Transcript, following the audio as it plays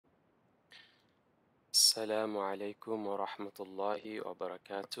السلام عليكم ورحمة الله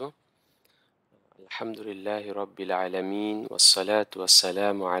وبركاته. الحمد لله رب العالمين والصلاة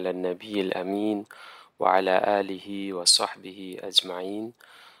والسلام على النبي الأمين وعلى آله وصحبه أجمعين.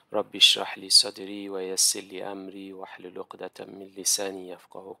 رب اشرح لي صدري ويسر لي أمري واحلل عقدة من لساني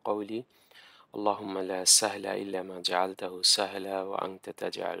يفقه قولي. اللهم لا سهل إلا ما جعلته سهلا وأنت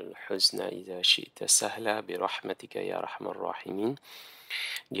تجعل الحزن إذا شئت سهلا برحمتك يا أرحم الراحمين.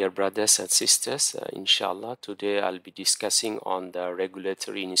 Dear brothers and sisters, inshallah, today I'll be discussing on the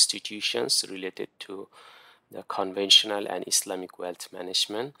regulatory institutions related to the conventional and Islamic wealth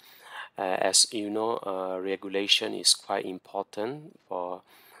management. As you know, regulation is quite important for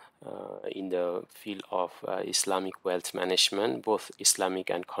in the field of Islamic wealth management, both Islamic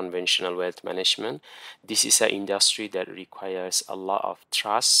and conventional wealth management. This is an industry that requires a lot of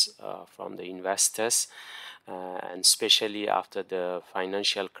trust from the investors, and especially after the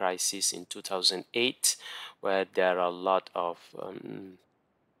financial crisis in 2008, where there are a lot of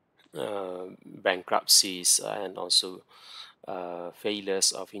bankruptcies and also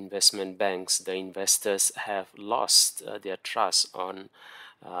failures of investment banks. The investors have lost their trust on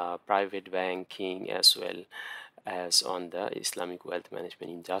private banking as well as on the Islamic wealth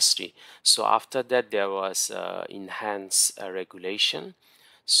management industry. So after that, there was enhanced regulation.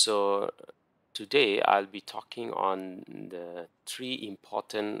 So today I'll be talking on the three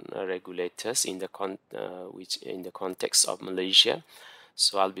important regulators in the which in the context of Malaysia.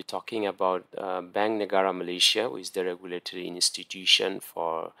 So I'll be talking about Bank Negara Malaysia, which is the regulatory institution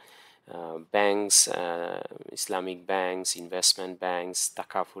for banks, Islamic banks, investment banks,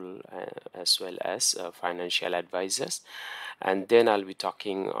 takaful, as well as financial advisors. And then I'll be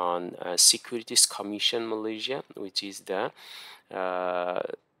talking on Securities Commission Malaysia, which is the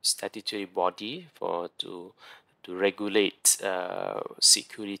statutory body to regulate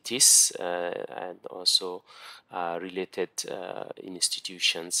securities and also related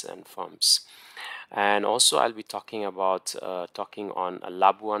institutions and firms. And also I'll be talking about talking on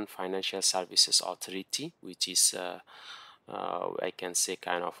Labuan Financial Services Authority, which is I can say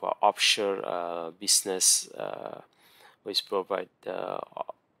kind of a offshore business which provide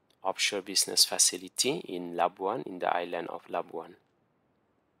offshore business facility in Labuan, in the island of Labuan.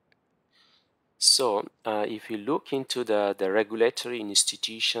 So if you look into the regulatory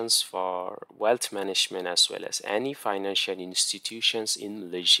institutions for wealth management as well as any financial institutions in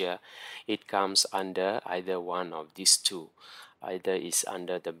Malaysia, it comes under either one of these two. Either is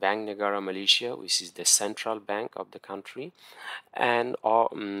under the Bank Negara Malaysia, which is the central bank of the country, and or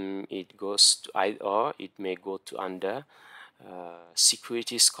it goes to or it may go to under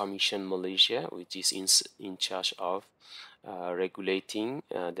Securities Commission Malaysia, which is in charge of regulating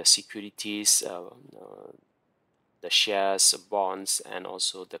the securities, the shares, bonds, and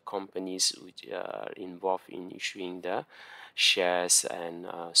also the companies which are involved in issuing the shares and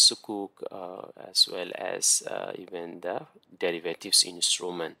sukuk, as well as even the derivatives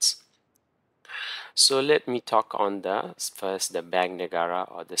instruments. So let me talk on first the Bank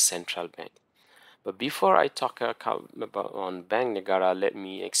Negara, or the central bank. But before I talk about on Bank Negara, let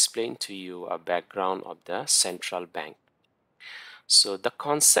me explain to you a background of the central bank. So the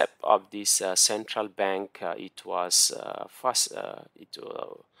concept of this central bank, it was first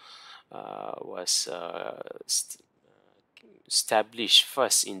established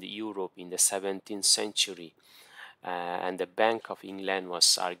first in the Europe in the 17th century, and the Bank of England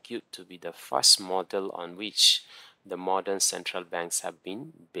was argued to be the first model on which the modern central banks have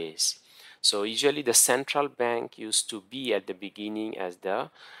been based. So usually the central bank used to be at the beginning as the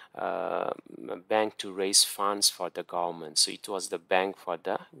bank to raise funds for the government. So it was the bank for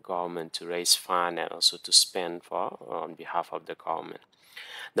the government to raise funds and also to spend for on behalf of the government.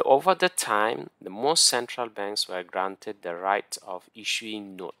 Over the time, the most central banks were granted the right of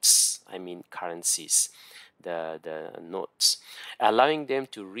issuing notes, I mean currencies, the notes, allowing them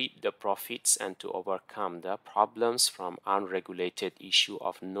to reap the profits and to overcome the problems from unregulated issue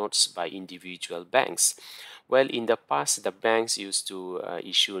of notes by individual banks. Well, in the past, the banks used to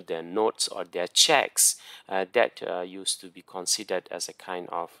issue their notes or their checks that used to be considered as a kind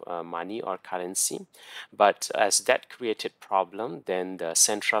of money or currency. But as that created problem, then the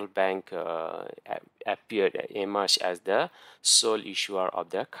central bank emerged as the sole issuer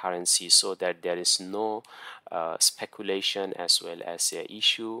of the currency, so that there is no speculation as well as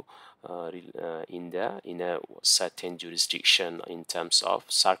issue in a certain jurisdiction in terms of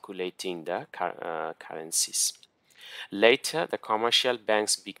circulating the currencies. Later, the commercial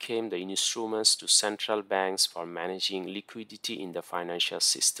banks became the instruments to central banks for managing liquidity in the financial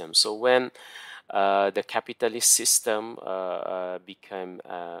system. So when the capitalist system became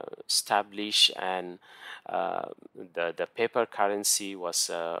established, and the paper currency was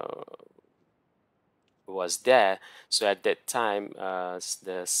there. So at that time,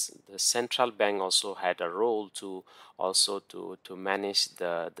 the central bank also had a role to also to manage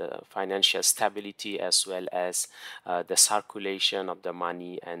the financial stability, as well as the circulation of the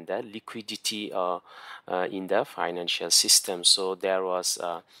money and the liquidity in the financial system. So there was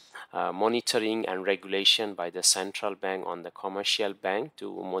monitoring and regulation by the central bank on the commercial bank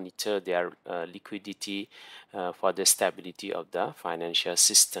to monitor their liquidity for the stability of the financial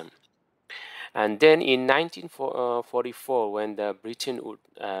system. And then in 1944, when the Bretton Woods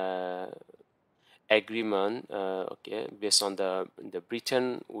agreement, okay, based on the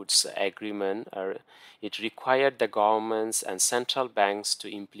Bretton Woods agreement, it required the governments and central banks to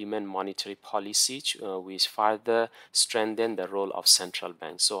implement monetary policy, which further strengthened the role of central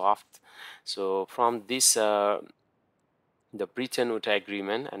banks. So from this, the Bretton Woods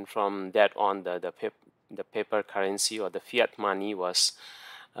agreement, and from that on, the paper currency or the fiat money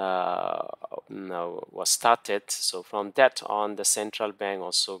uh, was started. So from that on, the central bank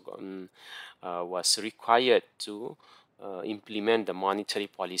also was required to implement the monetary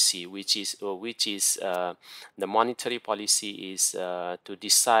policy, which is the monetary policy is to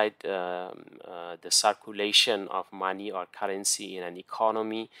decide the circulation of money or currency in an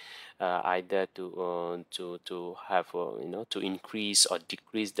economy, either to have to increase or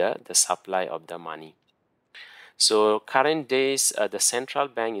decrease the supply of the money. So current days, the central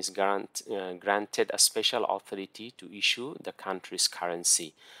bank is granted a special authority to issue the country's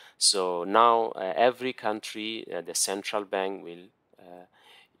currency. So now every country, the central bank will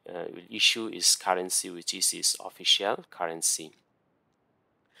issue its currency, which is its official currency.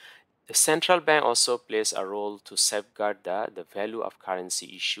 The central bank also plays a role to safeguard the value of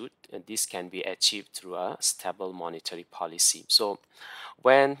currency issued, and this can be achieved through a stable monetary policy. So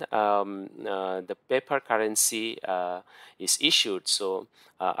when the paper currency is issued, so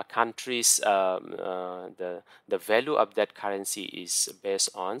a country's the value of that currency is based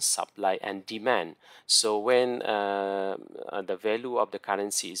on supply and demand. So when the value of the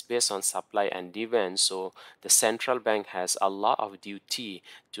currency is based on supply and demand, so the central bank has a lot of duty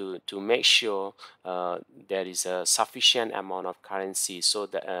to make sure there is a sufficient amount of currency, so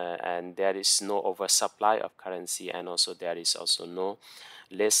that and there is no oversupply of currency, and also there is also no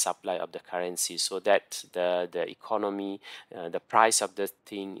less supply of the currency, so that the economy, the price of the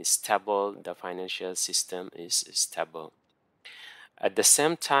thing is stable, the financial system is stable. At the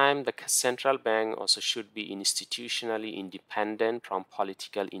same time, the central bank also should be institutionally independent from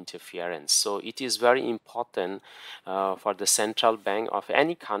political interference. So it is very important for the central bank of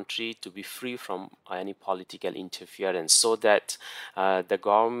any country to be free from any political interference, so that the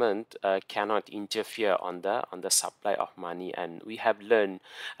government cannot interfere on the supply of money. And we have learned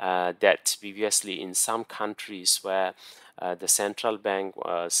that previously in some countries where the central bank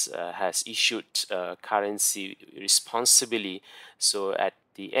has issued currency responsibly. So at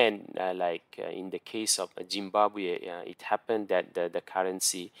the end, in the case of Zimbabwe, it happened that the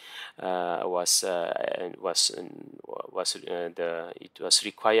currency it was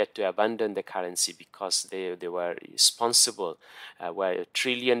required to abandon the currency because they were responsible, where with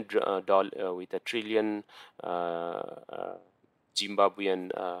a trillion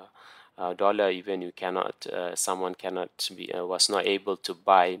Zimbabwean dollar, even you cannot someone cannot be was not able to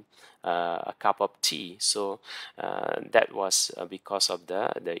buy a cup of tea. So that was because of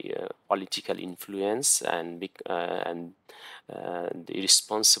the political influence and the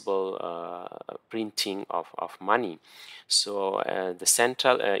irresponsible printing of money. So the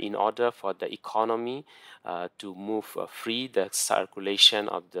central in order for the economy to move free, the circulation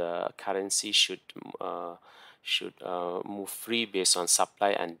of the currency should move free based on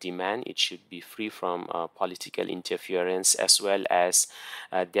supply and demand. It should be free from political interference, as well as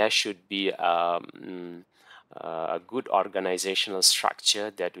there should be a good organizational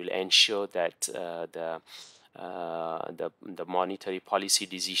structure that will ensure that the monetary policy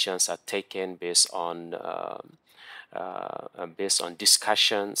decisions are taken based on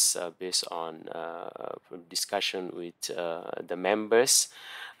discussions, based on discussion with the members,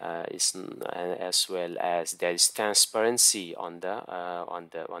 as well as there is transparency on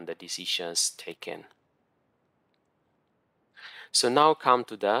the decisions taken. So now come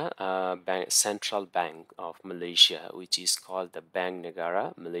to the Central Bank of Malaysia, which is called the Bank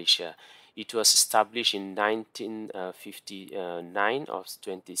Negara Malaysia. It was established in 1959 of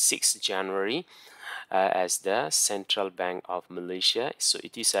 26 January as the Central Bank of Malaysia. So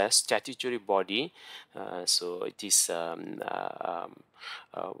it is a statutory body. So it is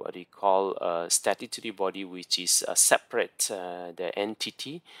what we call a statutory body, which is a separate the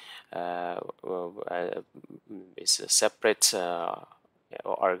entity. It's a separate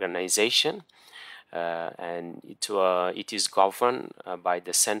organization, and it is governed by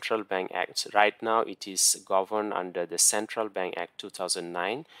the Central Bank Act. Right now, it is governed under the Central Bank Act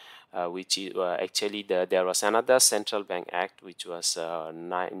 2009, which is actually there was another Central Bank Act which was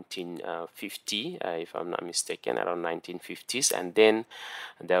 1950, if I'm not mistaken, around 1950s, and then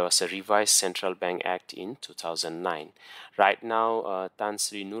there was a revised Central Bank Act in 2009. Right now, Tan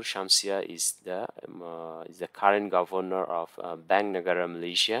Sri Nur Shamsia is the current governor of Bank Negara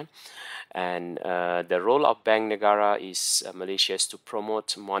Malaysia. And the role of Bank Negara is Malaysia is to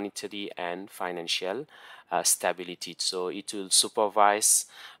promote monetary and financial stability. So it will supervise,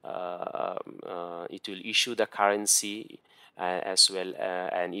 it will issue the currency as well,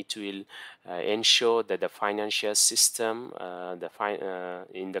 and it will ensure that the financial system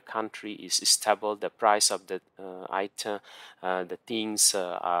in the country is stable. The price of the item, the things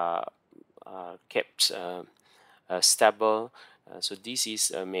are kept stable. So this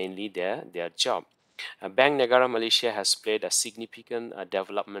is mainly their job. Bank Negara Malaysia has played a significant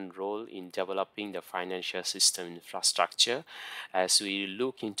development role in developing the financial system infrastructure. As we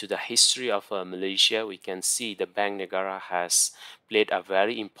look into the history of Malaysia, we can see the Bank Negara has played a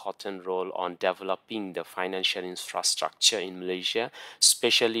very important role on developing the financial infrastructure in Malaysia,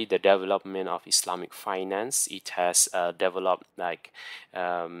 especially the development of Islamic finance. It has developed like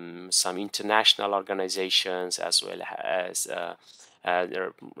some international organizations, as well as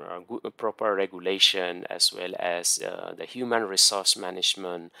proper regulation, as well as the human resource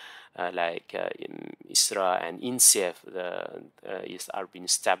management, like ISRA and INSEF are being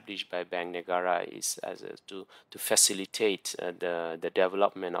established by Bank Negara to facilitate the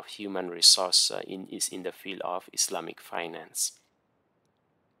development of human resource in the field of Islamic finance.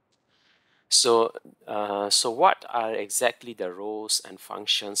 So what are exactly the roles and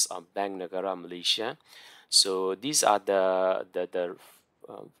functions of Bank Negara Malaysia? So these are the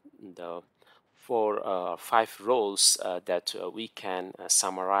four five roles that we can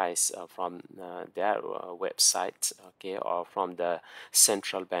summarize from their website, okay, or from the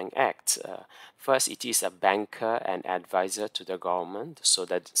Central Bank Act. First, it is a banker and advisor to the government, so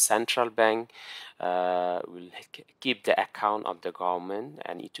that central bank will keep the account of the government,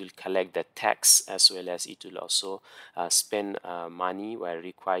 and it will collect the tax, as well as it will also spend money where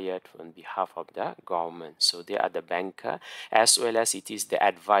required on behalf of the government. So they are the banker, as well as it is the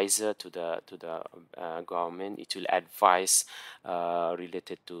advisor to the government. It will advise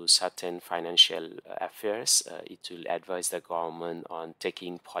related to certain financial affairs. It will advise the government on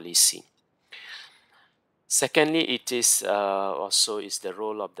taking policy. Secondly, it is also is the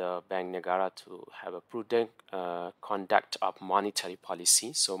role of the Bank Negara to have a prudent conduct of monetary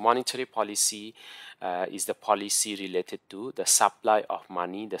policy. So monetary policy is the policy related to the supply of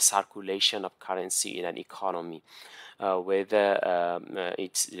money, the circulation of currency in an economy. Whether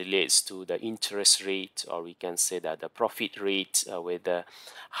it relates to the interest rate, or we can say that the profit rate, whether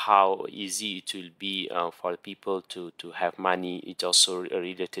how easy it will be for people to have money. It's also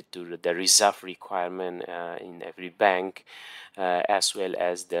related to the reserve requirement in every bank, as well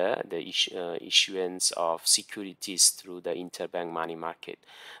as the issuance of securities through the interbank money market.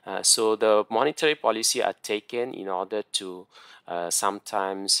 So the monetary policy are taken in order to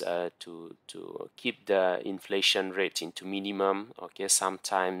sometimes to keep the inflation rate into minimum, okay,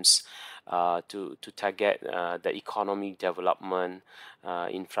 sometimes to target the economic development,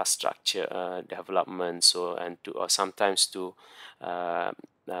 infrastructure development, so and to sometimes to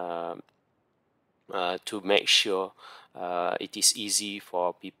make sure it is easy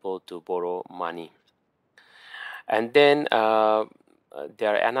for people to borrow money. And then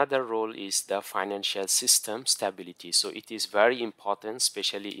another role is the financial system stability. So it is very important,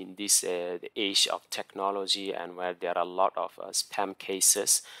 especially in this the age of technology, and where there are a lot of spam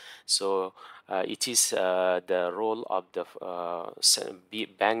cases. So it is the role of the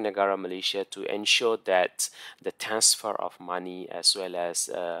Bank Negara Malaysia to ensure that the transfer of money, as well as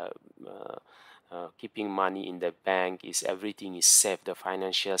keeping money in the bank, is everything is safe. The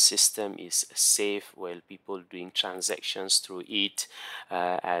financial system is safe while people doing transactions through it,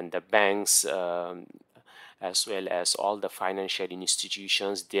 and the banks, as well as all the financial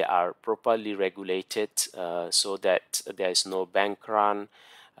institutions, they are properly regulated, so that there is no bank run,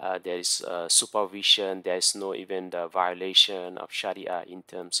 there is supervision. There is no even the violation of Sharia in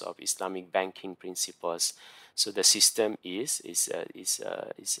terms of Islamic banking principles. So the system is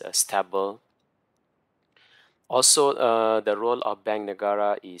stable. Also, the role of Bank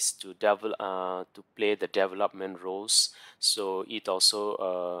Negara is to to play the development roles. So it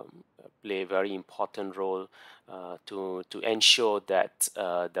also play a very important role to ensure that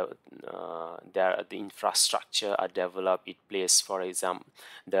the infrastructure are developed. It plays, for example,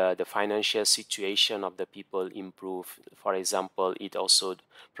 the financial situation of the people improve. For example, it also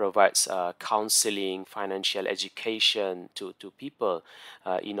provides counseling, financial education to people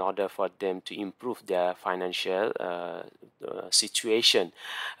in order for them to improve their financial situation.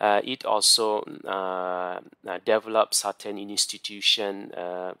 It also develops certain institution,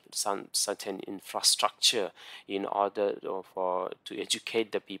 some certain infrastructure in order for to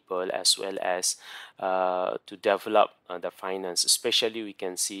educate the people, as well as to develop the finance. Especially, we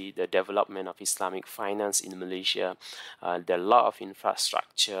can see the development of Islamic finance in Malaysia. There are a lot of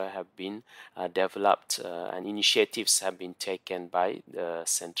infrastructure have been developed, and initiatives have been taken by the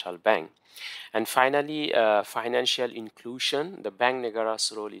central bank. And finally, financial inclusion. The Bank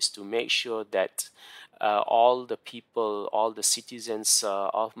Negara's role is to make sure that all the people, all the citizens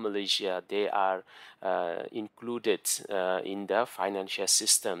of Malaysia, they are included in the financial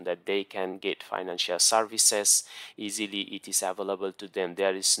system, that they can get financial services easily. It is available to them.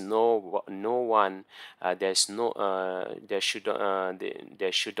 There is no one. There's no. There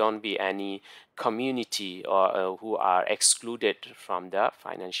shouldn't be any community or who are excluded from the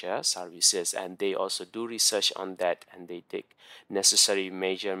financial services, and they also do research on that, and they take necessary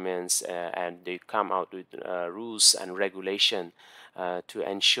measurements, and they come out with rules and regulation to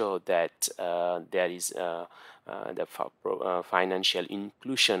ensure that there is the financial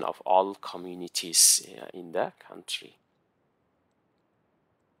inclusion of all communities in the country.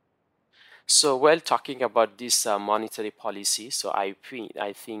 So, while talking about this monetary policy, so I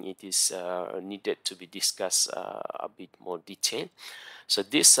think it is needed to be discussed a bit more detail. So,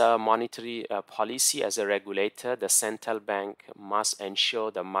 this monetary policy, as a regulator, the central bank must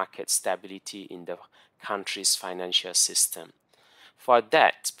ensure the market stability in the country's financial system. For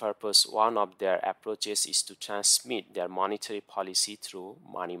that purpose, one of their approaches is to transmit their monetary policy through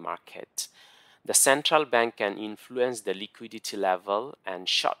money market. The central bank can influence the liquidity level and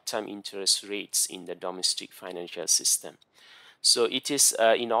short-term interest rates in the domestic financial system. So it is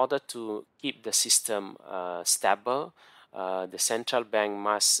in order to keep the system stable, the central bank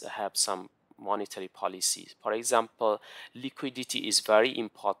must have some monetary policies. For example, liquidity is very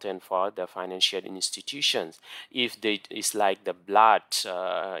important for the financial institutions. If they is like the blood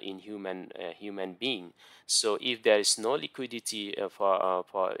in human being. So if there is no liquidity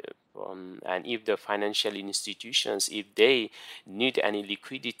and if the financial institutions, if they need any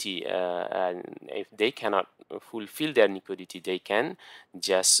liquidity, and if they cannot fulfill their liquidity, they can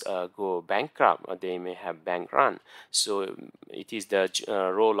just go bankrupt, or they may have bank run. So it is the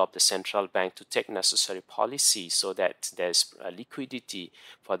role of the central bank to take necessary policy so that there's liquidity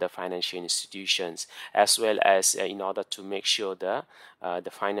for the financial institutions, as well as in order to make sure the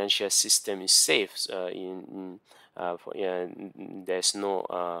financial system is safe. There's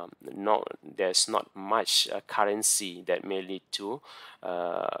there's not much currency that may lead to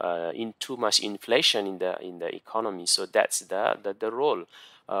in too much inflation in the economy. So that's the role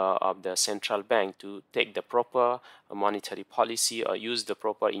of the central bank, to take the proper monetary policy or use the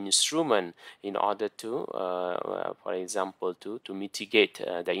proper instrument in order to, for example, to mitigate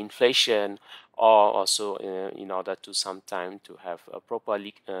the inflation, or also in order to sometime to have a proper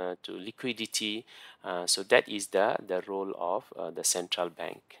to liquidity. So that is the role of the central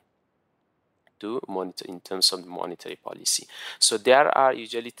bank to monitor in terms of the monetary policy. So there are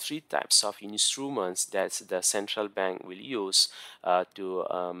usually three types of instruments that the central bank will use as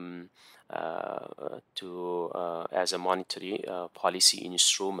a monetary policy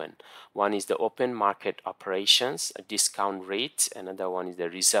instrument. One is the open market operations, a discount rate. Another one is the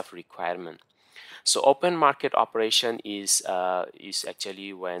reserve requirement. So open market operation is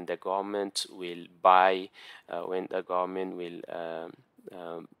actually when the government will buy, when the government will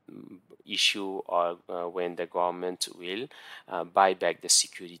issue, or when the government will buy back the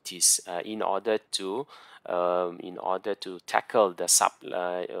securities in order to tackle the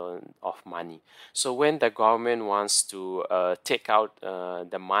supply of money. So when the government wants to take out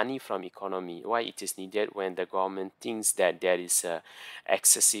the money from economy, why it is needed? When the government thinks that there is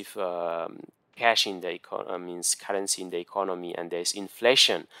excessive cash in the means currency in the economy, and there is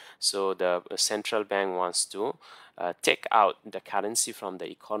inflation, so the central bank wants to take out the currency from the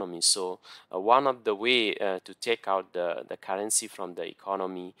economy. So one of the way to take out the currency from the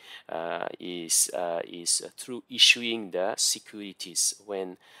economy is through issuing the securities.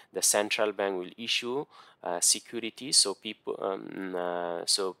 When the central bank will issue securities, so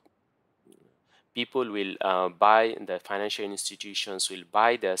people will buy, the financial institutions will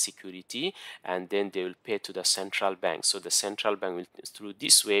buy the security, and then they will pay to the central bank. So the central bank will, through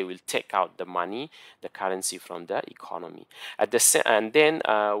this way, will take out the money, the currency from the economy. And then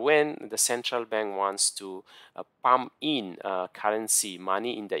when the central bank wants to pump in currency,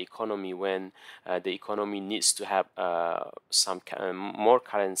 money in the economy, when the economy needs to have some more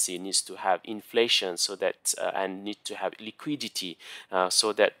currency, needs to have inflation, so that and need to have liquidity,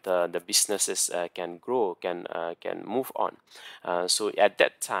 so that the businesses can grow, can move on. So at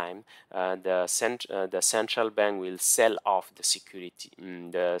that time, the central bank will sell off the security.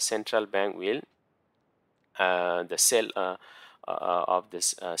 The central bank will the sale of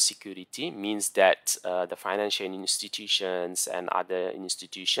this security means that the financial institutions and other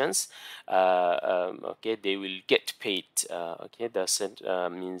institutions, okay, they will get paid. Okay,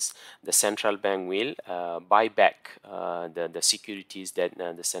 means the central bank will buy back the securities that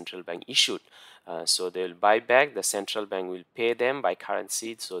the central bank issued. So they will buy back. The central bank will pay them by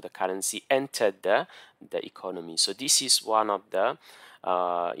currency. So the currency entered the economy. So this is one of the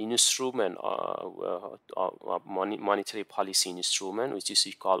instrument of monetary policy instrument, which is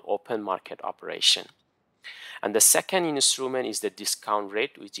we call open market operation. And the second instrument is the discount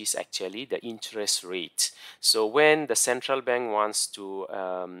rate, which is actually the interest rate. So when the central bank wants to,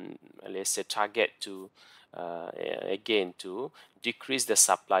 let's say, target to again to decrease the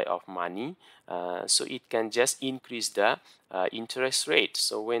supply of money, so it can just increase the interest rate.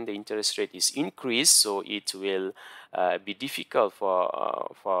 So when the interest rate is increased, so it will be difficult for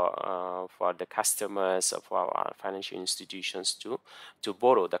the customers, for our financial institutions to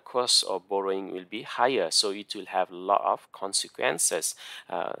borrow. The cost of borrowing will be higher, so it will have a lot of consequences.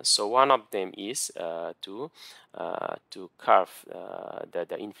 So one of them is to curb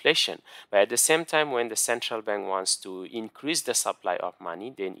the inflation. But at the same time, when the central bank wants to increase the supply of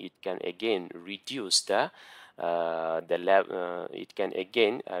money, then it can again reduce it can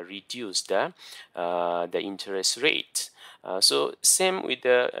again reduce the interest rate. So same with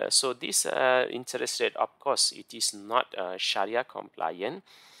the so this interest rate, of course, it is not Sharia compliant,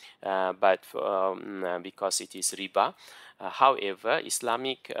 but because it is riba. However,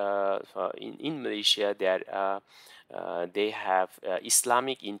 Islamic in Malaysia, they have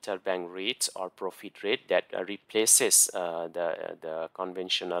Islamic interbank rates or profit rate that replaces the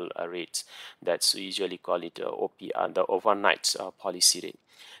conventional rates. That's usually call it OPR, the overnight policy rate.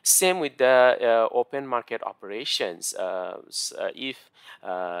 Same with the open market operations. If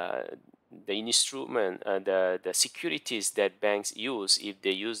the instrument, the securities that banks use, if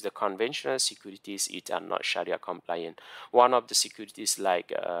they use the conventional securities, it are not Sharia compliant. One of the securities, like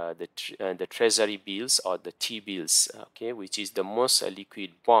the treasury bills or the T-bills, okay, which is the most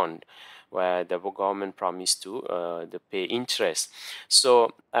liquid bond, where the government promised to pay interest.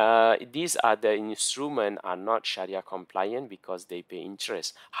 So these other instruments are not Sharia compliant because they pay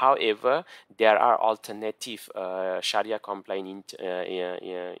interest. However, there are alternative Sharia compliant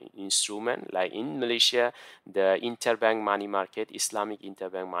instrument, like in Malaysia, the interbank money market, Islamic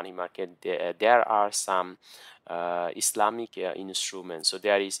interbank money market. There are some Islamic instruments. So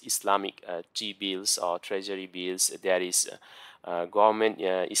there is Islamic T-bills or treasury bills. There is government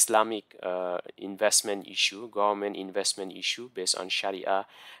Islamic investment issue based on Sharia,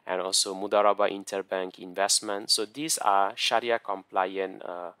 and also Mudaraba interbank investment. So these are Sharia compliant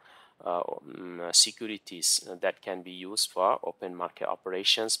securities that can be used for open market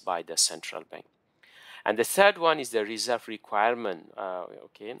operations by the central bank. And the third one is the reserve requirement.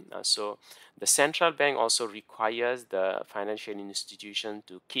 So the central bank also requires the financial institution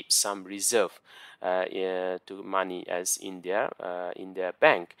to keep some reserve to money as in their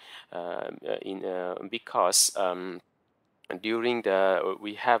bank, because during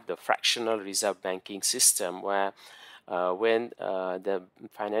we have the fractional reserve banking system, where when the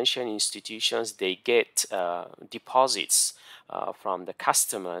financial institutions, they get deposits from the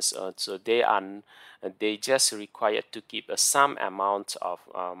customers, so they just required to keep some amount of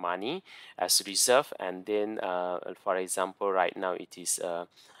money as reserve, and then for example, right now it is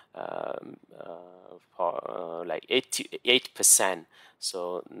for like 8%.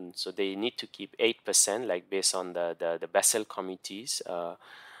 So they need to keep 8%, like based on the Basel committee's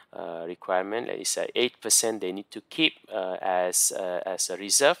requirement. Like it's 8% they need to keep as a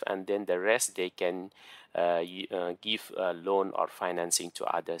reserve, and then the rest they can give loan or financing to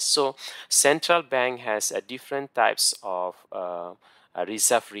others. So central bank has different types of a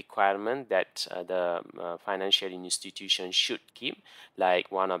reserve requirement that the financial institution should keep. Like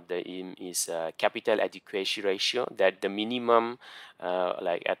one of the is capital adequacy ratio, that the minimum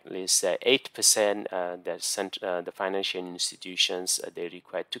like at least 8% that the financial institutions they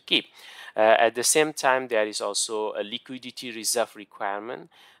required to keep. At the same time, there is also a liquidity reserve requirement,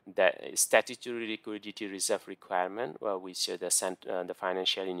 that statutory liquidity reserve requirement, which the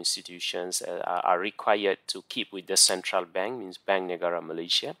financial institutions are required to keep with the central bank, means Bank Negara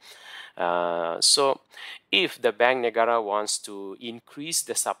Malaysia. So if the Bank Negara wants to increase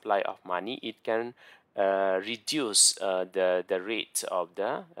the supply of money, it can reduce the rate of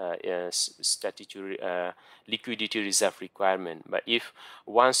the statutory liquidity reserve requirement. But if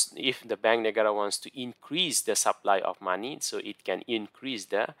the Bank Negara wants to increase the supply of money, so it can increase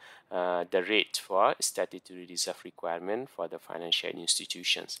the rate for statutory reserve requirement for the financial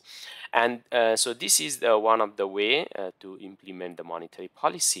institutions. And so this is one of the way to implement the monetary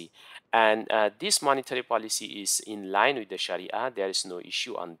policy. And this monetary policy is in line with the Sharia. There is no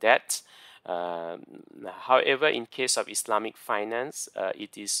issue on that. Um, However, in case of Islamic finance,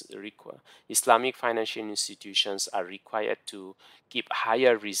 Islamic financial institutions are required to keep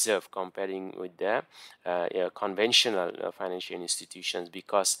higher reserve comparing with the conventional financial institutions,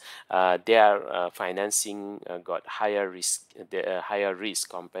 because their financing got higher risk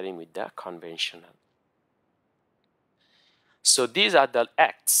comparing with the conventional. So these are the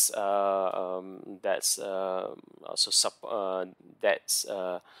acts that's also that's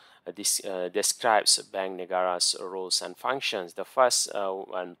this describes Bank Negara's roles and functions. The first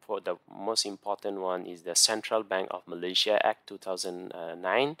and for the most important one is the Central Bank of Malaysia Act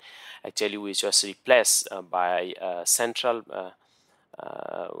 2009, actually, which was replaced by Central,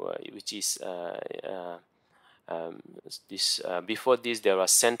 which is before this there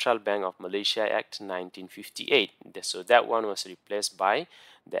was Central Bank of Malaysia Act 1958. So that one was replaced by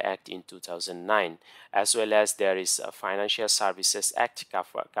the Act in 2009, as well as there is a Financial Services Act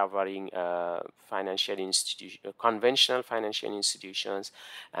covering conventional financial institutions,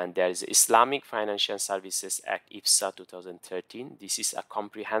 and there is Islamic Financial Services Act IFSA 2013. This is a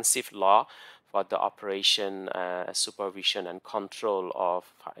comprehensive law for the operation, supervision, and control of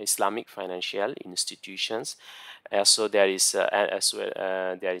Islamic financial institutions. So there is as well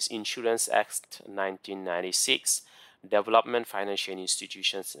there is Insurance Act 1996, Development Financial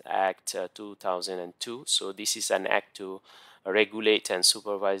Institutions Act 2002. So this is an act to regulate and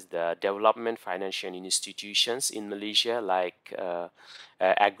supervise the development financial institutions in Malaysia, like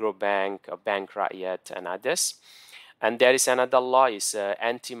Agrobank, Bank Rakyat, and others. And there is another law, is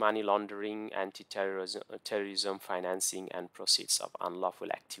Anti-Money Laundering, Anti-Terrorism Financing and Proceeds of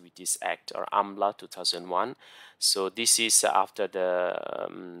Unlawful Activities Act, or AMLA 2001. So this is after the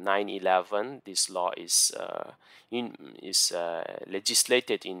 9/11. This law is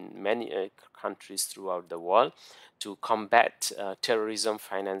legislated in many countries throughout the world to combat terrorism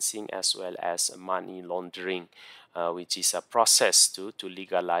financing as well as money laundering, which is a process to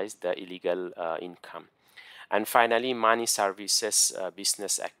legalize the illegal income. And finally, Money Services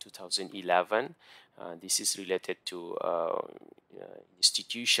Business Act 2011. This is related to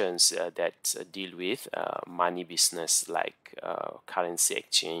institutions that deal with money business, like currency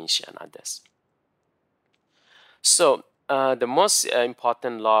exchange and others. So the most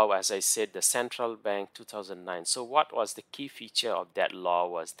important law, as I said, the Central Bank 2009. So what was the key feature of that law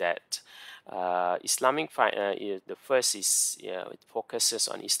was that the first is it focuses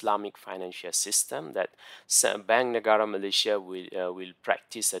on Islamic financial system, that Bank Negara Malaysia will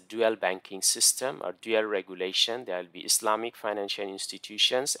practice a dual banking system or dual regulation. There will be Islamic financial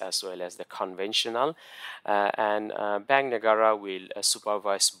institutions as well as the conventional, and Bank Negara will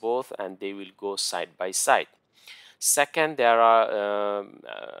supervise both, and they will go side by side. Second, there are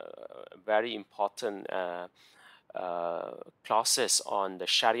very important clauses on the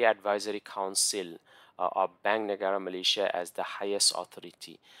Sharia Advisory Council of Bank Negara Malaysia as the highest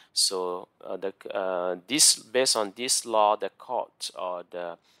authority. So based on this law, the court or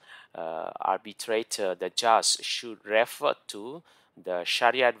the arbitrator, the judge, should refer to the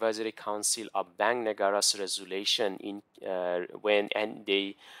Sharia Advisory Council of Bank Negara's resolution in when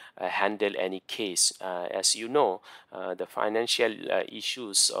they handle any case. As you know, the financial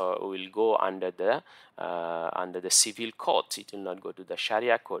issues will go under the civil court. It will not go to the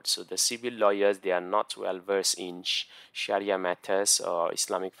Sharia court. So the civil lawyers, they are not well versed in Sharia matters or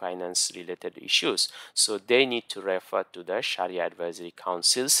Islamic finance related issues. So they need to refer to the Sharia Advisory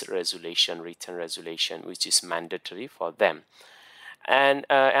Council's resolution, written resolution, which is mandatory for them. And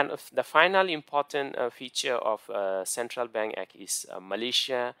the final important feature of Central Bank Act is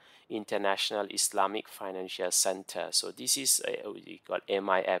Malaysia International Islamic Financial Center. So this is we call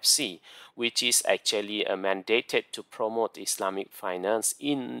MIFC, which is actually mandated to promote Islamic finance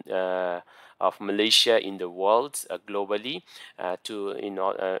in of Malaysia in the world globally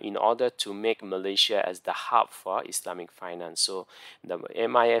in order to make Malaysia as the hub for Islamic finance. So the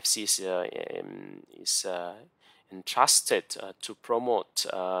MIFC is entrusted to promote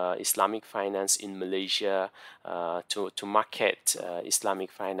Islamic finance in Malaysia, to market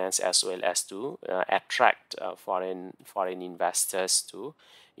Islamic finance, as well as to attract foreign investors to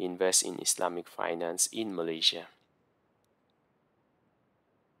invest in Islamic finance in Malaysia.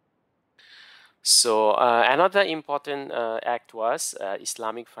 So another important act was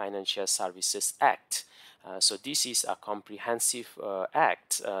Islamic Financial Services Act. So this is a comprehensive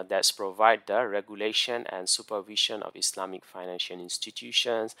act that's provide the regulation and supervision of Islamic financial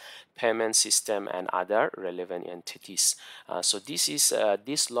institutions, payment system, and other relevant entities. So this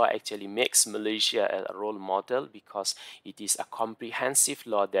law actually makes Malaysia a role model because it is a comprehensive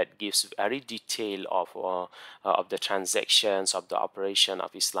law that gives very detail of the transactions of the operation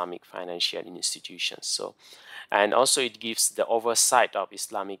of Islamic financial institutions. So, and also it gives the oversight of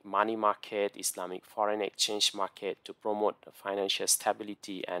Islamic money market, Islamic foreign exchange market to promote financial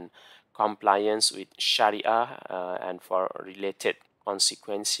stability and compliance with Sharia and for related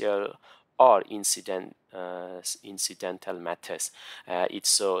consequential or incidental matters.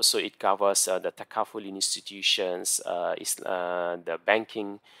 So it covers the takaful institutions, the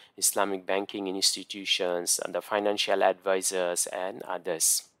banking, Islamic banking institutions, and the financial advisors and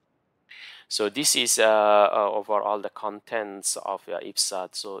others. So this is overall the contents of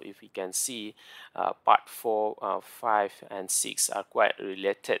IFSA. So if we can see, part 4, 5, and 6 are quite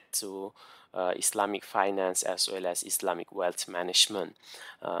related to Islamic finance as well as Islamic wealth management.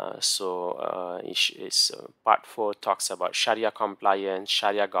 Part 4 talks about Sharia compliance,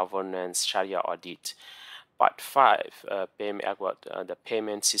 Sharia governance, Sharia audit. Part 5, about the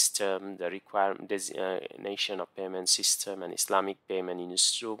payment system, the requirement designation of payment system and Islamic payment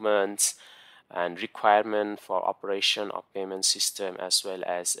instruments, and requirement for operation of payment system, as well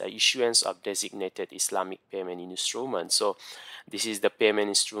as issuance of designated Islamic payment instruments. So this is the payment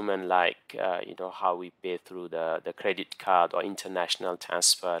instrument like how we pay through the credit card or international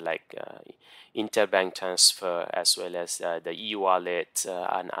transfer like interbank transfer, as well as the e-wallet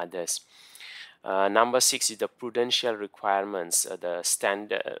and others. Number 6 is the prudential requirements, the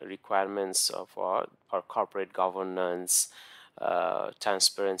standard requirements for corporate governance,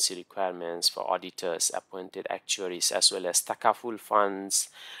 transparency requirements for auditors, appointed actuaries, as well as takaful funds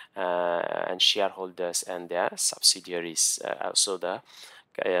and shareholders and their subsidiaries.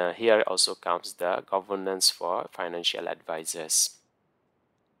 Here also comes the governance for financial advisors.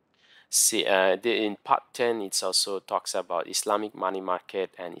 In part 10, it also talks about Islamic money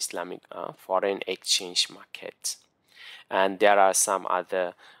market and Islamic foreign exchange market. And there are some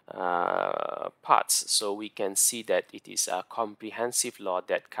other parts. So we can see that it is a comprehensive law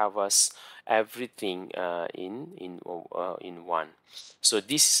that covers everything in one. So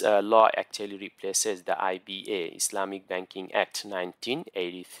this law actually replaces the IBA, Islamic Banking Act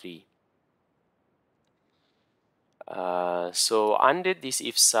 1983. So under this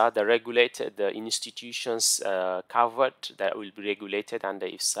IFSA, the institutions covered that will be regulated under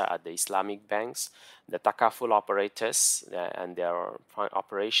IFSA are the Islamic banks, the takaful operators and their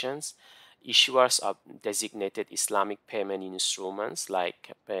operations, issuers of designated Islamic payment instruments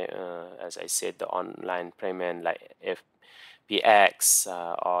like, as I said, the online payment like FPX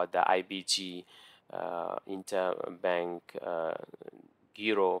or the IBG, interbank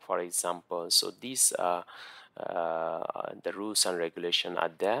Giro, for example. So these the rules and regulation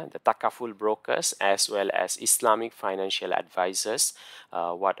are there. The takaful brokers as well as Islamic financial advisors,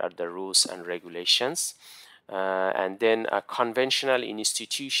 what are the rules and regulations? And then conventional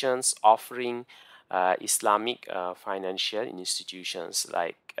institutions offering Islamic financial institutions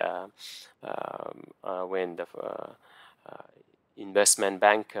like when the investment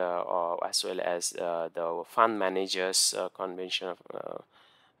banker or as well as the fund managers convention of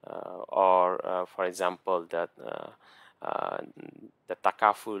or for example the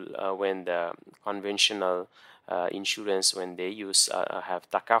takaful when the conventional insurance when they use have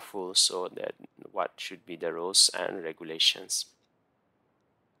takaful, so that what should be the rules and regulations.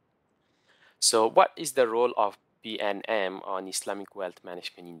 So what is the role of PNM on Islamic wealth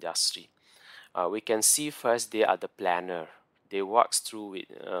management industry? We can see first they are the planner. they work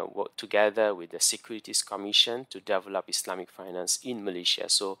work together with the Securities Commission to develop Islamic finance in Malaysia.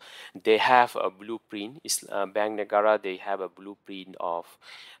 So they have a blueprint. Bank Negara, they have a blueprint of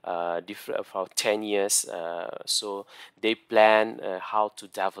different for 10 years. So they plan how to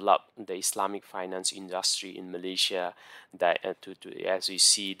develop the Islamic finance industry in Malaysia. That as we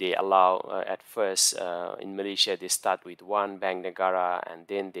see, they allow at first in Malaysia they start with one Bank Negara, and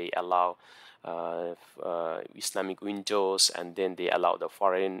then they allow Islamic windows, and then they allow the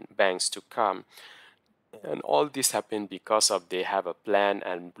foreign banks to come. And all this happened because of they have a plan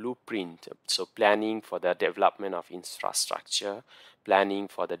and blueprint. So planning for the development of infrastructure, planning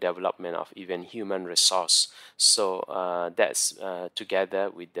for the development of even human resource. So that's together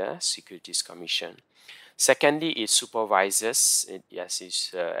with the Securities Commission. Secondly, it supervises. Yes,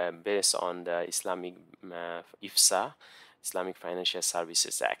 it's based on the Islamic IFSA, Islamic Financial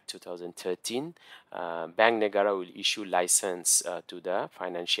Services Act 2013. Bank Negara will issue license to the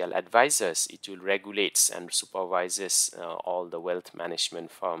financial advisors. It will regulate and supervises all the wealth management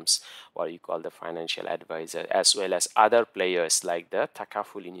firms, what you call the financial advisor, as well as other players like the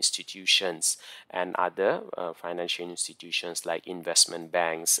takaful institutions and other financial institutions like investment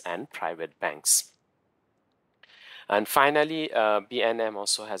banks and private banks. And finally, BNM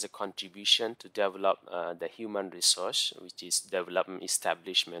also has a contribution to develop the human resource, which is development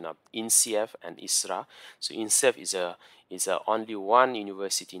establishment of INCF and ISRA. So INCF is only one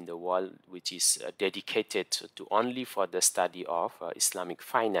university in the world which is dedicated to only for the study of Islamic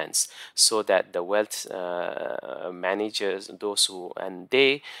finance, so that the wealth managers, and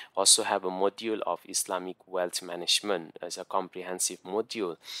they also have a module of Islamic wealth management as a comprehensive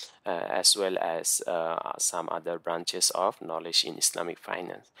module, as well as some other branches of knowledge in Islamic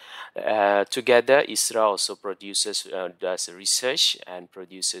finance. Together, ISRA also does research and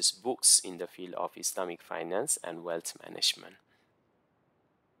produces books in the field of Islamic finance and wealth management.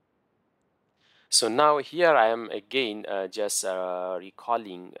 So now here I am again just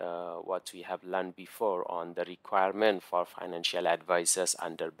recalling what we have learned before on the requirement for financial advisors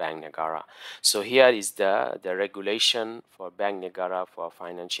under Bank Negara. So here is the regulation for Bank Negara for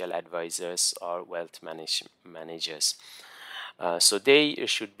financial advisors or wealth managers. So they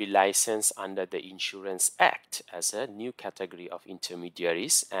should be licensed under the Insurance Act as a new category of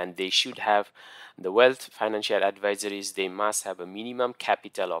intermediaries, and they should have the wealth financial advisories. They must have a minimum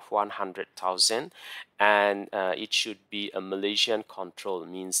capital of 100,000, and it should be a Malaysian control,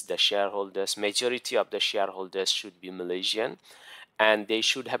 means the shareholders, majority of the shareholders should be Malaysian, and they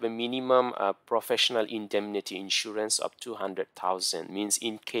should have a minimum professional indemnity insurance of 200,000. Means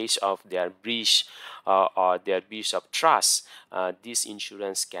in case of their breach or their breach of trust, this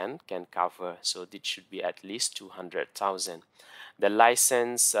insurance can cover. So it should be at least 200,000. The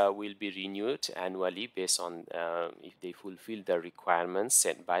license will be renewed annually based on if they fulfill the requirements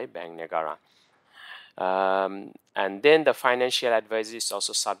set by Bank Negara. And then the financial advisor is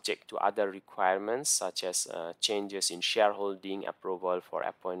also subject to other requirements such as changes in shareholding, approval for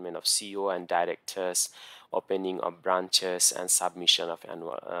appointment of CEO and directors, opening of branches, and submission of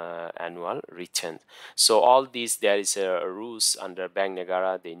annual return. So all these, there is a rules under Bank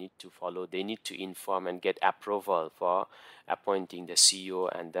Negara they need to follow. They need to inform and get approval for appointing the CEO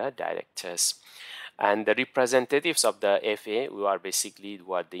and the directors. And the representatives of the FA, who are basically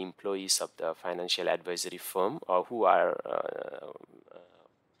the employees of the financial advisory firm, or who are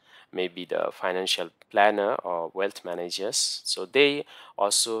maybe the financial planner or wealth managers. So they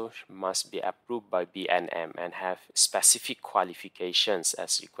also must be approved by BNM and have specific qualifications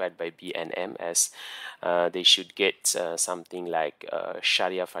as required by BNM, as they should get something like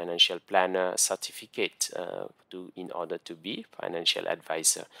Sharia financial planner certificate in order to be financial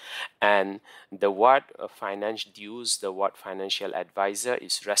advisor. And the word the word financial advisor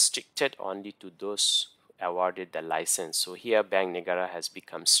is restricted only to those awarded the license. So here Bank Negara has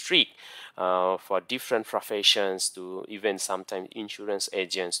become strict for different professions, to even sometimes insurance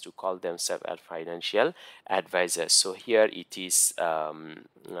agents, to call themselves as financial advisors. So here it is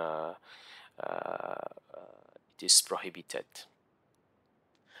prohibited.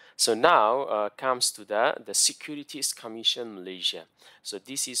 So now comes to the Securities Commission Malaysia. So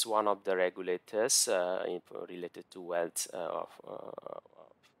this is one of the regulators related to wealth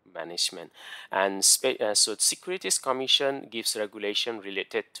management. And so Securities Commission gives regulation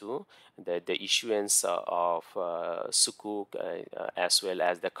related to the issuance of sukuk, as well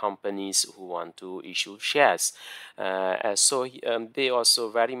as the companies who want to issue shares. So they also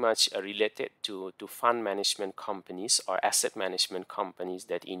very much related to fund management companies or asset management companies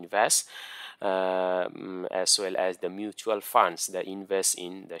that invest, as well as the mutual funds that invest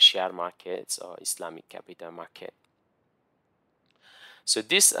in the share markets or Islamic capital market. So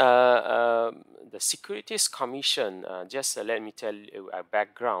this, the Securities Commission, just let me tell you a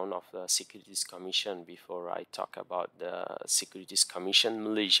background of the Securities Commission before I talk about the Securities Commission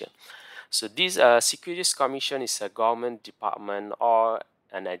Malaysia. So this Securities Commission is a government department or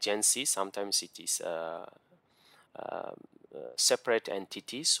an agency. Sometimes it is separate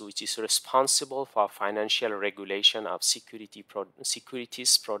entities which is responsible for financial regulation of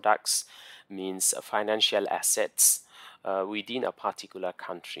securities products, means financial assets within a particular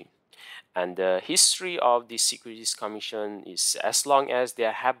country. And the history of the Securities Commission is, as long as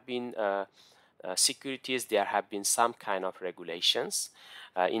there have been securities, there have been some kind of regulations.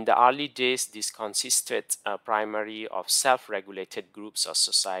 In the early days, this consisted primarily of self-regulated groups or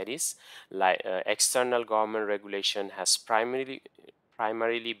societies. Like external government regulation has primarily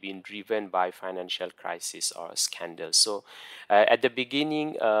been driven by financial crisis or scandals. So at the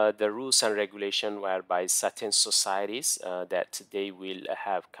beginning, the rules and regulation were by certain societies that they will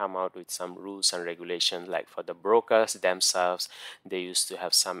have come out with some rules and regulations, like for the brokers themselves, they used to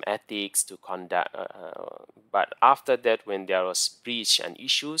have some ethics to conduct. But after that, when there was breach and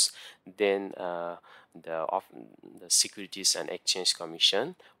issues, then the Securities and Exchange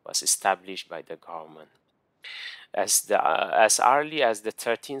Commission was established by the government. As early as the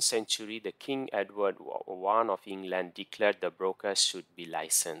 13th century, the King Edward I of England declared the brokers should be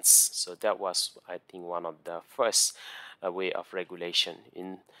licensed. So that was, I think, one of the first way of regulation.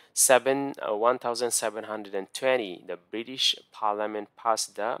 In 1720, the British Parliament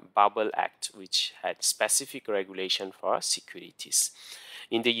passed the Bubble Act, which had specific regulation for securities.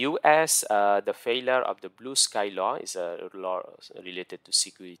 In the US, the failure of the Blue Sky Law is a law related to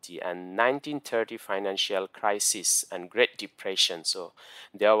security, and 1930 financial crisis and Great Depression. So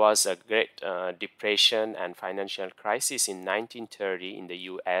there was a Great Depression and financial crisis in 1930 in the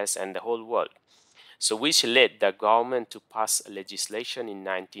US and the whole world. So which led the government to pass legislation in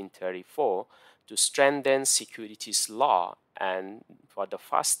 1934 to strengthen securities law and for the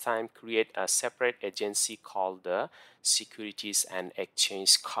first time create a separate agency called the Securities and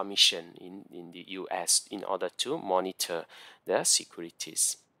Exchange Commission in the US in order to monitor the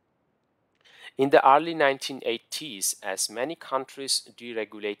securities. In the early 1980s, as many countries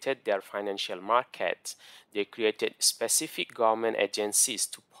deregulated their financial markets, they created specific government agencies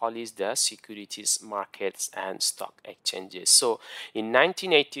to police the securities markets and stock exchanges. So in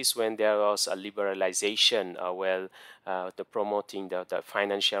 1980s, when there was a liberalization, the promoting the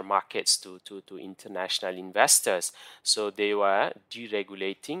financial markets to international investors, so they were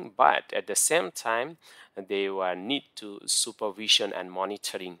deregulating, but at the same time, they were need to supervision and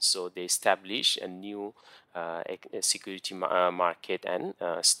monitoring. So they established a new security market and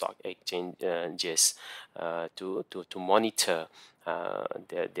stock exchanges to monitor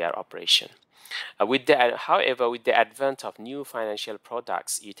their operation. However, with the advent of new financial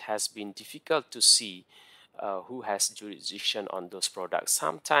products, it has been difficult to see who has jurisdiction on those products.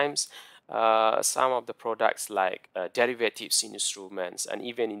 Sometimes some of the products like derivatives instruments, and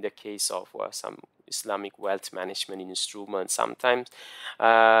even in the case of some Islamic wealth management instruments, sometimes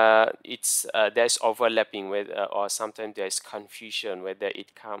there's overlapping with, or sometimes there's confusion whether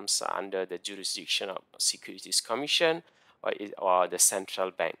it comes under the jurisdiction of Securities Commission or the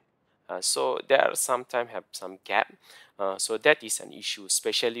central bank. So there sometimes have some gap. So that is an issue,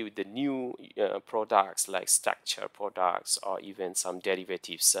 especially with the new products like structured products or even some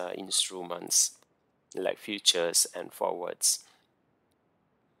derivatives instruments like futures and forwards.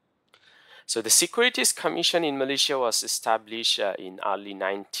 So the Securities Commission in Malaysia was established in early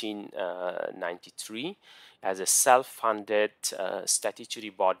 1993 as a self-funded statutory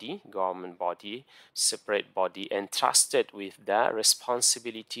body, government body, separate body, entrusted with the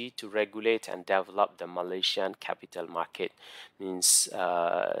responsibility to regulate and develop the Malaysian capital market, means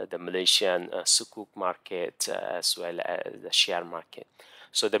the Malaysian sukuk market as well as the share market.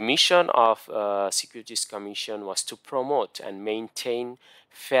 So the mission of Securities Commission was to promote and maintain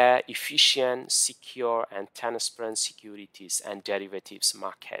fair, efficient, secure, and transparent securities and derivatives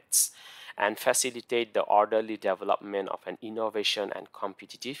markets, and facilitate the orderly development of an innovation and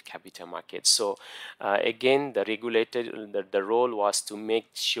competitive capital market. So again, the role was to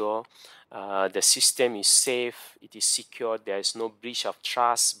make sure the system is safe, it is secure, there is no breach of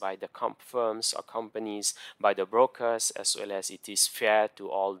trust by the firms or companies, by the brokers, as well as it is fair to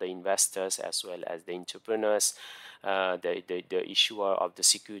all the investors as well as the entrepreneurs, the issuer of the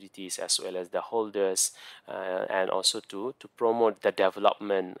securities as well as the holders, and also to promote the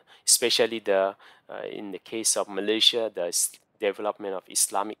development, especially in the case of Malaysia, the development of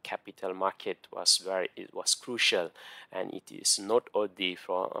Islamic capital market was crucial, and it is noteworthy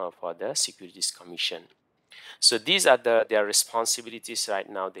for the Securities Commission. So these are their responsibilities right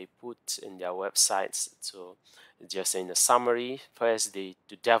now they put in their websites. So just in a summary, first they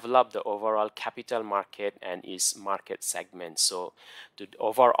to develop the overall capital market and its market segment. So to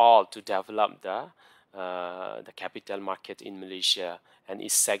overall to develop the capital market in Malaysia and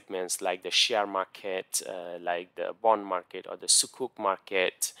its segments like the share market, like the bond market or the sukuk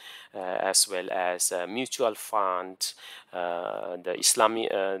market, as well as mutual fund, the Islamic,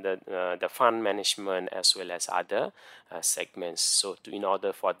 the fund management, as well as other segments. So in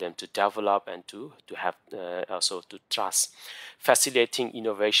order for them to develop and to have also to trust, facilitating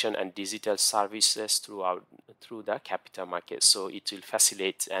innovation and digital services through the capital market. So it will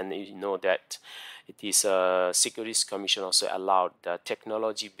facilitate, and you know that it is Securities Commission also allowed the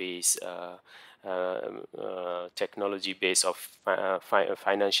technology base of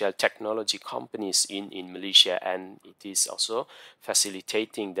financial technology companies in Malaysia, and it is also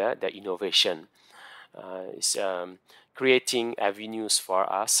facilitating the innovation. It's creating avenues for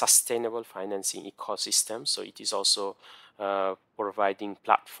a sustainable financing ecosystem. So it is also providing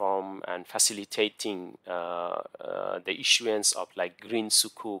platform and facilitating the issuance of like green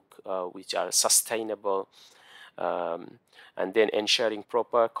sukuk, which are sustainable, and then ensuring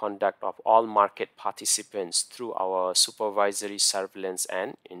proper conduct of all market participants through our supervisory surveillance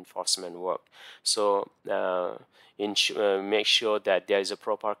and enforcement work. So make sure that there is a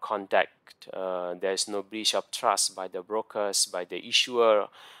proper conduct, there is no breach of trust by the brokers, by the issuer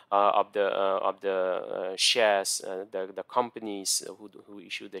of the shares, the companies who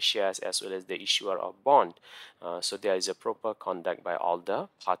issue the shares, as well as the issuer of bond. So there is a proper conduct by all the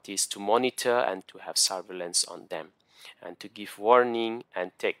parties to monitor and to have surveillance on them, and to give warning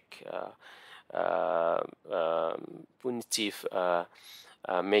and take punitive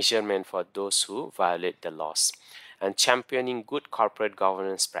measurement for those who violate the laws, and championing good corporate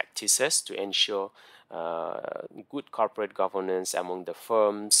governance practices to ensure good corporate governance among the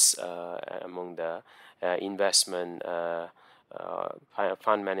firms, among the investment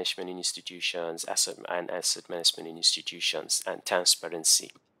fund management institutions, asset management institutions, and transparency,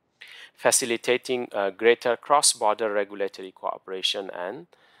 facilitating greater cross-border regulatory cooperation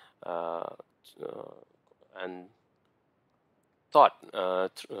uh, and thought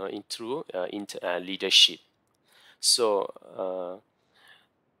through leadership. So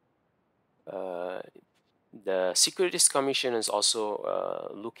the Securities Commission is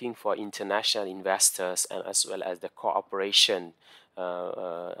also looking for international investors and as well as the cooperation,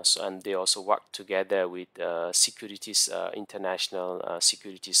 and they also work together with Securities International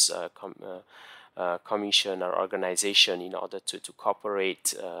Securities Commission or organization in order to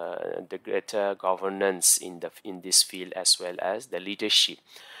cooperate the greater governance in this field, as well as the leadership.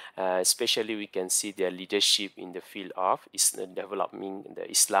 Especially we can see their leadership in the field of developing the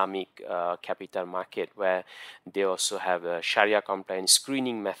Islamic capital market, where they also have a Sharia compliant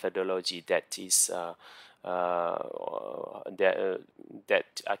screening methodology that is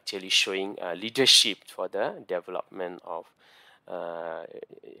that actually showing leadership for the development of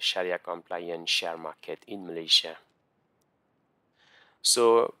Sharia compliant share market in Malaysia.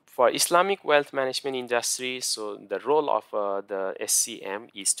 So for Islamic wealth management industry, so the role of the SCM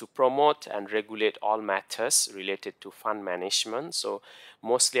is to promote and regulate all matters related to fund management. So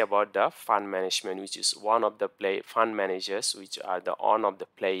mostly about the fund management, which is one of the fund managers, which are one of the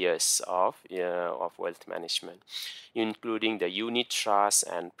players of wealth management, including the unit trust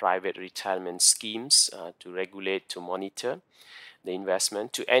and private retirement schemes, to regulate, to monitor the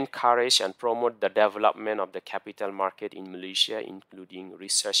investment, to encourage and promote the development of the capital market in Malaysia, including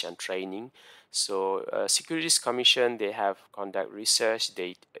research and training. So Securities Commission, they have conduct research.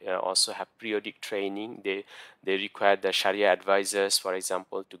 They also have periodic training. They require the Sharia advisors, for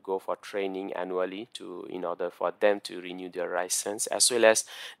example, to go for training annually in order for them to renew their license, as well as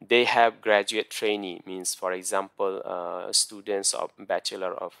they have graduate trainee, means, for example, students of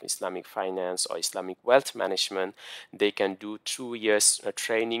Bachelor of Islamic Finance or Islamic Wealth Management, they can do 2 years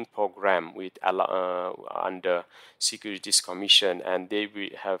training program with under Securities Commission, and they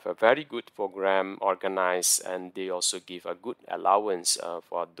will have a very good program organized, and they also give a good allowance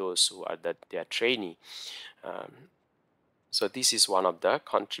for those who are their trainee. So this is one of the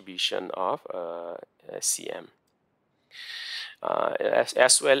contribution of CM.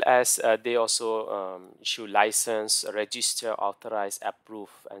 As well as they also issue license, register, authorize,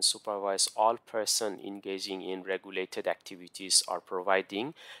 approve, and supervise all persons engaging in regulated activities or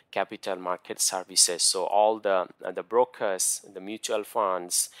providing capital market services. So all the brokers, the mutual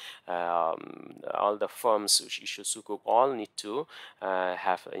funds, all the firms which issue sukuk all need to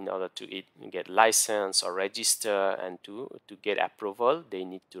have, in order to get license or register and to get approval, they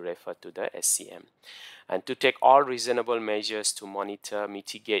need to refer to the SCM. and to take all reasonable measures to monitor,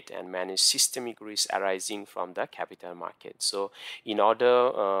 mitigate, and manage systemic risks arising from the capital market. So in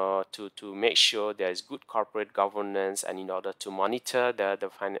order to make sure there is good corporate governance, and in order to monitor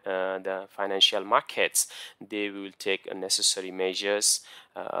the financial markets, they will take necessary measures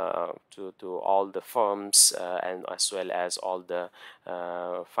to all the firms and as well as all the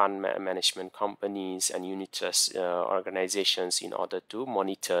fund management companies and unit trust organizations. In order to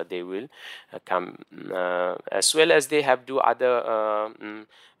monitor, they will come as well as they have do other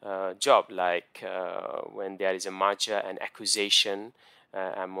job, like when there is a merger and acquisition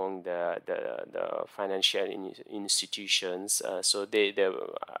among the financial institutions. So the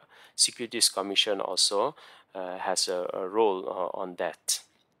Securities Commission also has a role on that.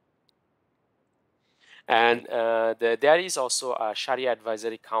 And there is also a Sharia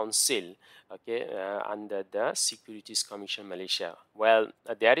Advisory Council, okay, under the Securities Commission Malaysia. Well,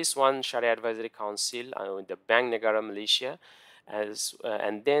 there is one Sharia Advisory Council in the Bank Negara Malaysia,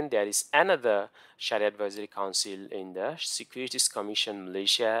 and then there is another Sharia Advisory Council in the Securities Commission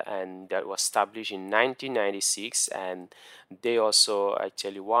Malaysia, and that was established in 1996. And they also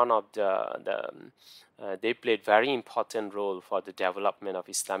actually one of they played very important role for the development of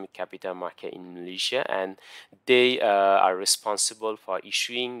Islamic capital market in Malaysia, and they are responsible for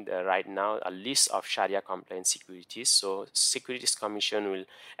issuing right now a list of Sharia compliant securities. So Securities Commission will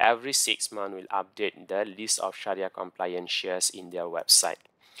every 6 months will update the list of Sharia compliant shares in their website.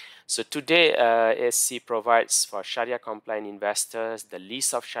 So today, SC provides for Sharia compliant investors the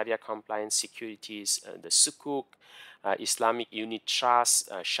list of Sharia compliant securities, the Sukuk, Islamic Unit Trust,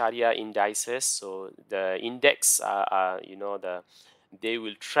 Sharia indices. So the index they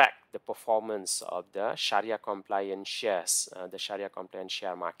will track the performance of the Sharia compliant shares, the Sharia compliant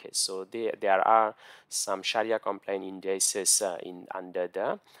share market. So there are some Sharia compliant indices under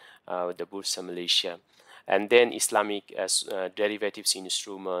the Bursa Malaysia. And then Islamic derivatives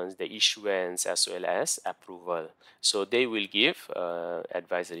instruments, the issuance as well as approval. So they will give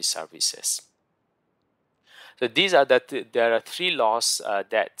advisory services. So these are there are 3 laws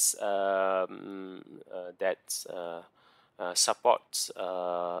that supports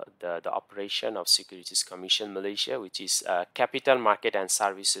the operation of Securities Commission Malaysia, which is Capital Market and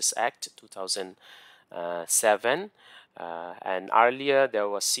Services Act 2007. And earlier there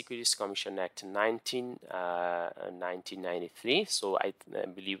was Securities Commission Act 1993. So I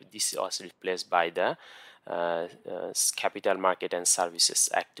believe this was replaced by the Capital Market and Services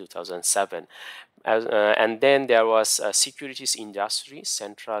Act 2007. And then there was Securities Industry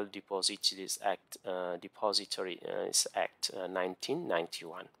Central Depositories Act, Act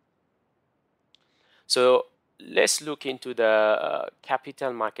 1991. So let's look into the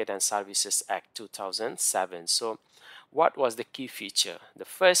Capital Market and Services Act 2007. So what was the key feature? The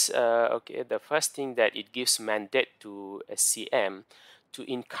first thing that it gives mandate to SCM to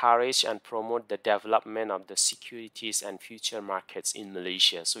encourage and promote the development of the securities and future markets in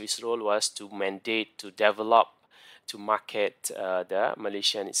Malaysia. So its role was to mandate to develop, to market the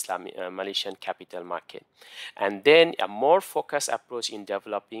Malaysian capital market, and then a more focused approach in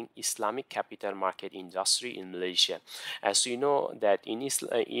developing Islamic capital market industry in Malaysia. As we know that in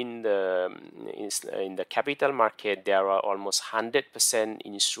the capital market there are almost 100%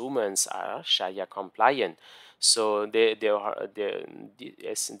 instruments are Sharia compliant. So the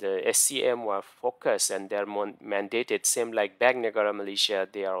SCM were focused and they're mandated, same like Bank Negara Malaysia,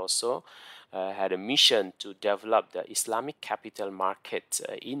 they are also had a mission to develop the Islamic capital market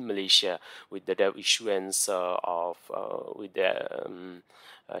in Malaysia with the issuance with the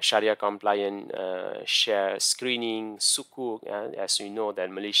Sharia compliant share screening, Sukuk. As we know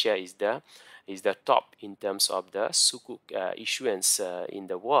that Malaysia is the top in terms of the Sukuk issuance in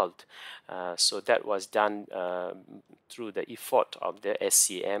the world. So that was done through the effort of the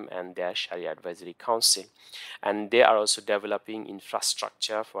SCM and their Sharia Advisory Council. And they are also developing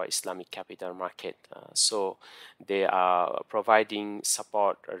infrastructure for Islamic capital market. So they are providing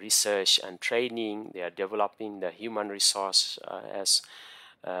support, research and training. They are developing the human resource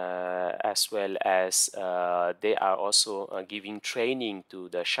as well as they are also giving training to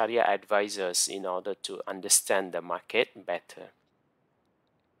the Sharia advisors in order to understand the market better.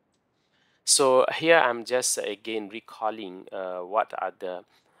 So here I'm just again recalling what are the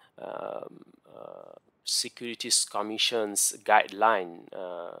Securities Commission's guideline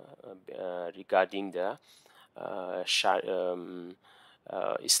regarding the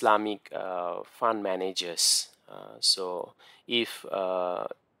Islamic fund managers. So if a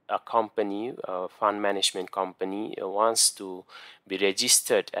company, a fund management company wants to be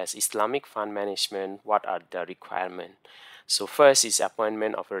registered as Islamic fund management, what are the requirements? So first is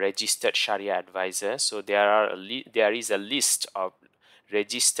appointment of a registered Sharia advisor. So there is a list of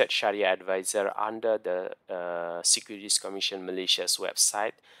registered Sharia advisor under the Securities Commission Malaysia's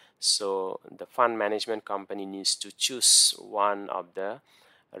website. So the fund management company needs to choose one of the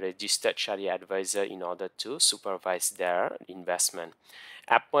registered Sharia advisor in order to supervise their investment.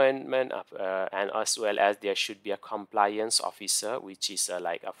 Appointment of, and as well as there should be a compliance officer, which is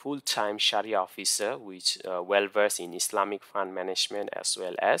like a full-time Sharia officer, which well versed in Islamic fund management as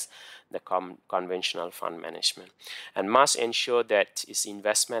well as the conventional fund management, and must ensure that its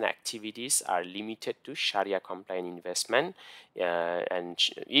investment activities are limited to Sharia compliant investment. And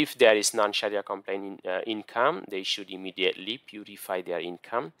if there is non-Sharia compliant income, they should immediately purify their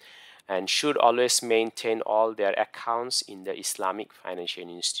income, and should always maintain all their accounts in the Islamic financial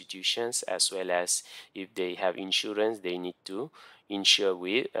institutions, as well as if they have insurance, they need to insure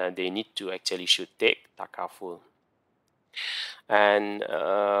with, they need to actually should take takaful. And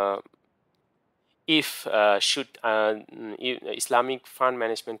if Islamic fund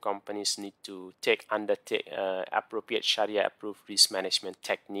management companies need to undertake appropriate Sharia approved risk management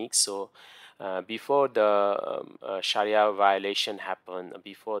techniques. So before the Sharia violation happen,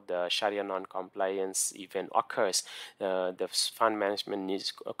 before the Sharia non-compliance event occurs, the fund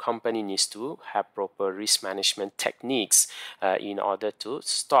management company needs to have proper risk management techniques in order to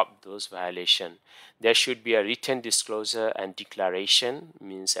stop those violations. There should be a written disclosure and declaration.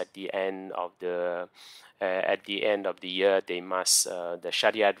 Means at the end of the year, they must the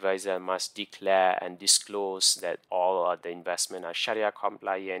Sharia advisor must declare and disclose that all of the investment are Sharia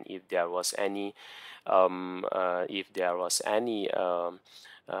compliant. If there was any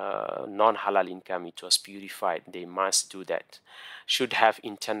non-halal income, it was purified, they must do that. Should have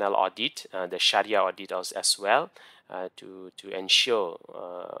internal audit, the Sharia auditors as well, to ensure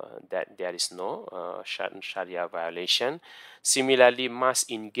that there is no Sharia violation. Similarly,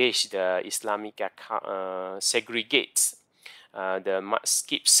 must engage the Islamic segregates. Must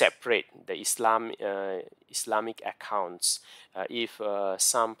keep separate the Islamic accounts. If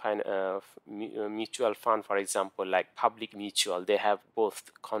some kind of mutual fund, for example, like public mutual, they have both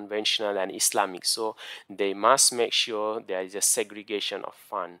conventional and Islamic. So they must make sure there is a segregation of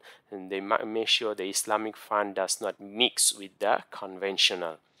fund, and they must make sure the Islamic fund does not mix with the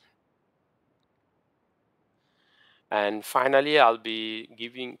conventional. And finally, I'll be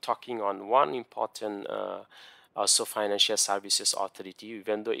talking on one important also financial services authority,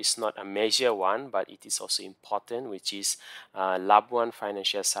 even though it's not a major one, but it is also important, which is Labuan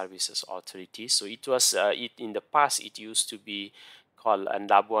Financial Services Authority. So it was in the past it used to be called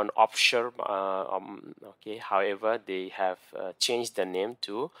Labuan Offshore. Okay, however, they have changed the name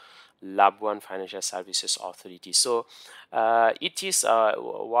to Labuan Financial Services Authority. So it is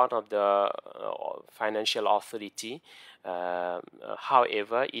one of the financial authority.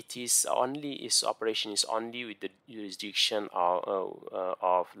 However, its operation is only with the jurisdiction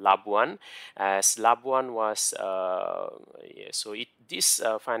of Labuan, as Labuan was this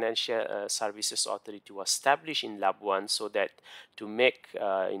financial services authority was established in Labuan so that to make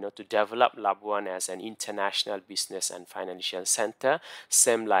to develop Labuan as an international business and financial center,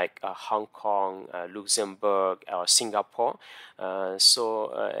 same like Hong Kong, Luxembourg, or Singapore.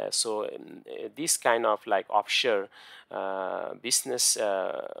 This kind of like offshore business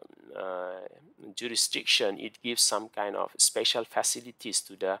jurisdiction, it gives some kind of special facilities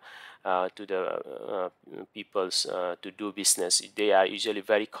to the peoples to do business. They are usually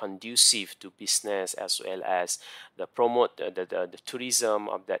very conducive to business, as well as promote the tourism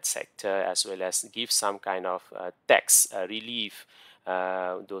of that sector, as well as give some kind of tax relief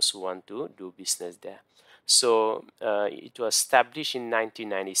those who want to do business there. So it was established in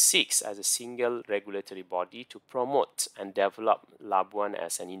 1996 as a single regulatory body to promote and develop Labuan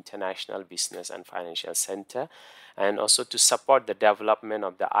as an international business and financial center, and also to support the development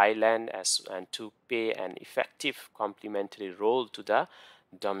of the island and to play an effective complementary role to the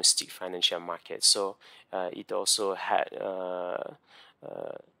domestic financial market. So it also had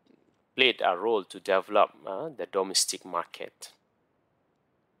played a role to develop the domestic market.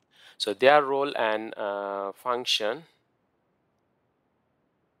 So their role and function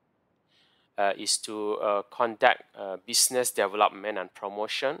is to conduct business development and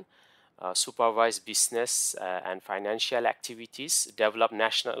promotion, supervise business and financial activities, develop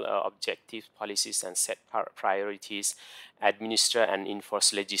national objectives, policies, and set priorities, administer and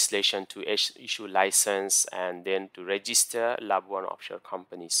enforce legislation to issue license, and then to register Labuan offshore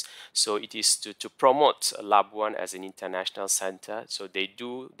companies. So it is to promote Labuan as an international center. So they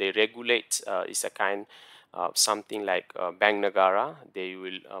regulate, it's a kind of something like Bank Negara. They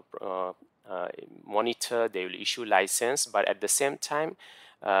will monitor, they will issue license, but at the same time,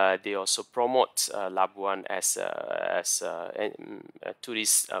 they also promote Labuan as a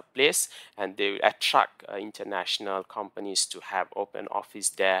tourist place, and they will attract international companies to have open office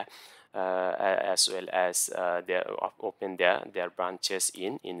there, as well as open their branches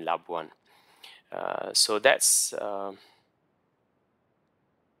in Labuan. So that's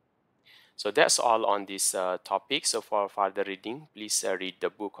all on this topic. So for further reading, please read the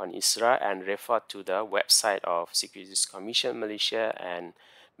book on ISRA and refer to the website of Securities Commission Malaysia and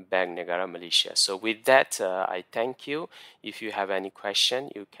Bank Negara Malaysia. So with that, I thank you. If you have any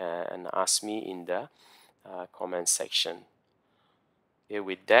question, you can ask me in the comment section. Okay,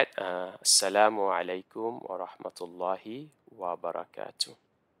 with that, Assalamu alaikum wa rahmatullahi wa barakatuh.